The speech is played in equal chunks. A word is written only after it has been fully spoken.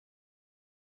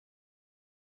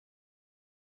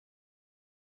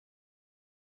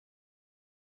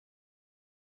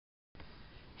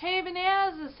Hey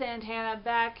bananas, it's Santana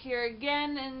back here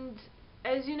again, and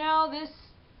as you know,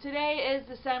 today is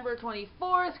December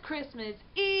 24th, Christmas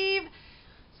Eve,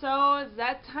 so it's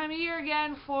that time of year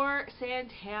again for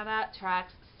Santana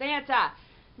Tracks Santa.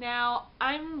 Now,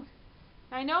 I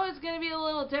know it's going to be a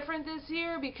little different this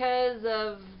year because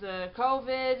of the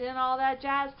COVID and all that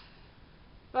jazz,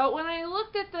 but when I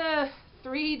looked at the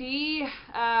 3D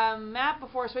map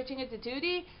before switching it to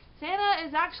 2D, Santa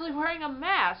is actually wearing a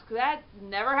mask. That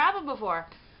never happened before.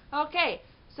 Okay,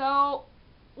 so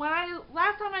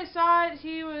last time I saw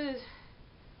it,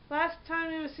 last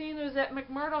time he was seen was at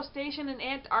McMurdo Station in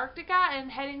Antarctica and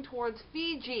heading towards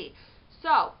Fiji.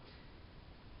 So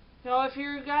if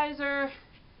you guys are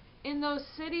in those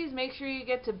cities, make sure you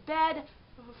get to bed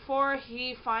before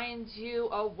he finds you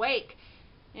awake.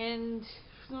 And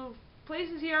the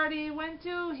places he already went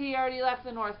to, he already left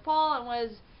the North Pole and was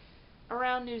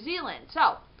around New Zealand.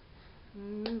 So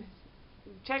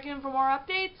check in for more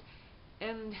updates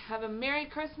and have a Merry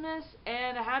Christmas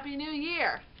and a Happy New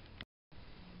Year.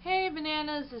 Hey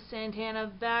bananas, this is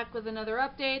Santana back with another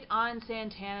update on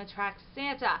Santana Tracks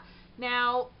Santa.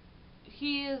 Now,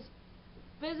 he has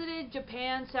visited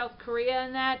Japan, South Korea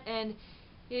and that, and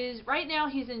right now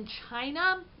he's in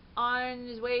China on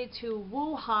his way to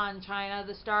Wuhan, China,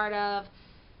 the start of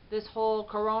this whole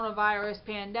coronavirus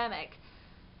pandemic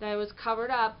that was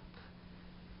covered up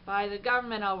by the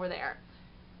government over there.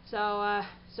 So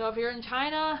if you're in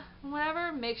China,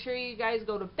 whatever, make sure you guys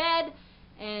go to bed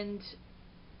and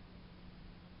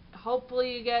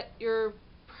hopefully you get your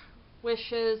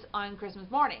wishes on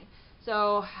Christmas morning.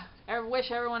 So I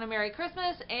wish everyone a Merry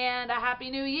Christmas and a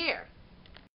Happy New Year.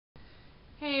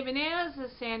 Hey bananas, this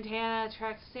is Santana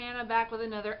Tracks Santa back with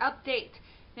another update.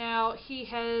 Now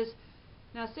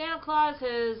Santa Claus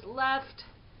has left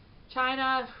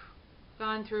China,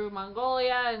 gone through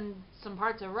Mongolia and some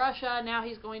parts of Russia. Now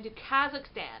he's going to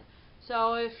Kazakhstan.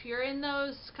 So if you're in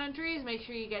those countries, make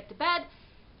sure you get to bed,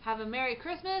 have a Merry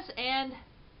Christmas and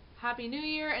Happy New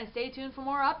Year, and stay tuned for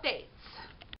more updates.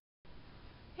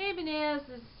 Hey bananas,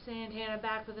 this is Santana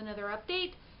back with another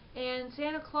update, and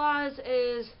Santa Claus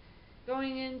is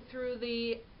going in through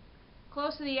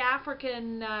close to the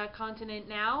African continent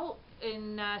now,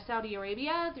 in Saudi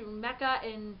Arabia, through Mecca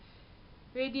and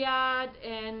Riyadh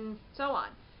and so on.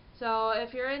 So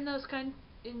if you're in those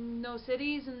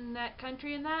cities in that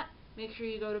country and that, make sure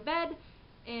you go to bed,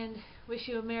 and wish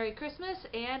you a Merry Christmas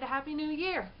and a Happy New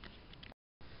Year.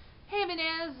 Hey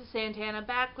bananas, this is Santana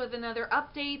back with another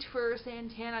update for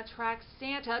Santana Tracks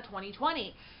Santa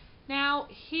 2020. Now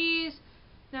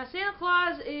Santa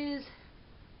Claus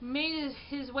made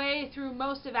his way through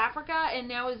most of Africa and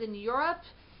now is in Europe,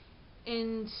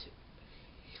 and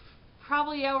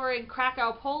probably over in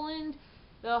Krakow, Poland,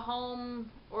 the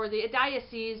home or the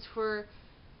diocese for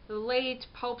the late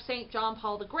Pope St. John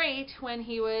Paul the Great when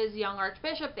he was young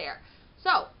Archbishop there.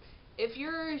 So if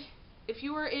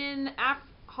you were in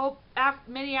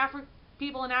many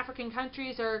people in African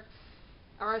countries are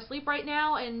asleep right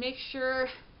now, and make sure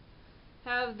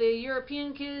have the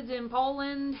European kids in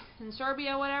Poland and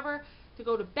Serbia, whatever, to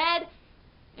go to bed,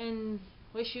 and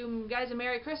wish you guys a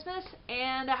Merry Christmas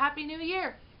and a Happy New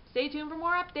Year. Stay tuned for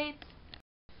more updates.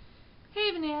 Hey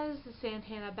bananas, this is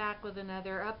Santana back with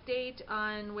another update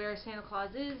on where Santa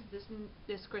Claus is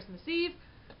this Christmas Eve,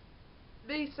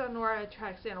 based on where I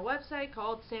track Santa website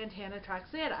called Santana Tracks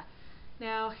Santa.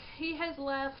 Now, he has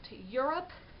left Europe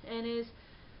and is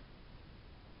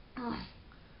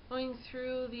going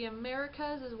through the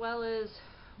Americas as well as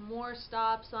more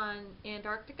stops on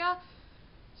Antarctica.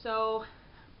 So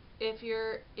if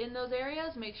you're in those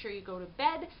areas, make sure you go to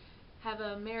bed, have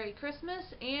a Merry Christmas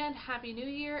and Happy New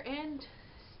Year, and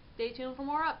stay tuned for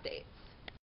more updates.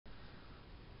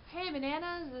 Hey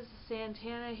bananas, this is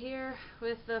Santana here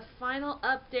with the final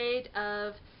update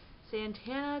of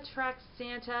Santana Tracks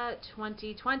Santa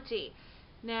 2020.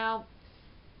 Now,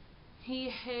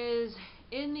 he is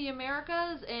in the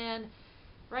Americas and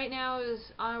right now is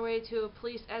on our way to a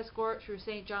police escort through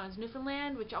St. John's,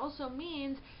 Newfoundland, which also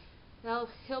means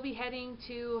he'll be heading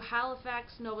to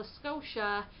Halifax, Nova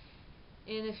Scotia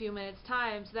in a few minutes'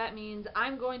 time. So that means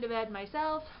I'm going to bed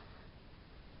myself.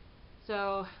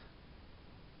 So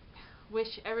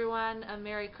wish everyone a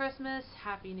Merry Christmas,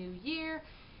 Happy New Year,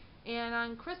 and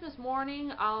on Christmas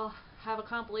morning I'll have a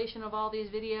compilation of all these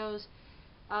videos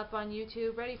up on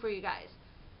YouTube ready for you guys.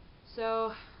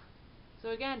 So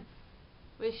again,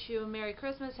 wish you a Merry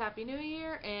Christmas, Happy New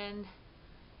Year, and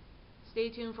stay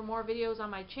tuned for more videos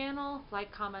on my channel.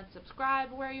 Like, comment,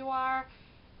 subscribe where you are,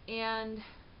 and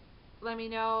let me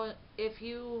know if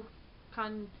you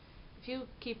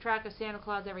keep track of Santa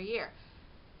Claus every year.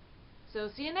 So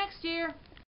see you next year.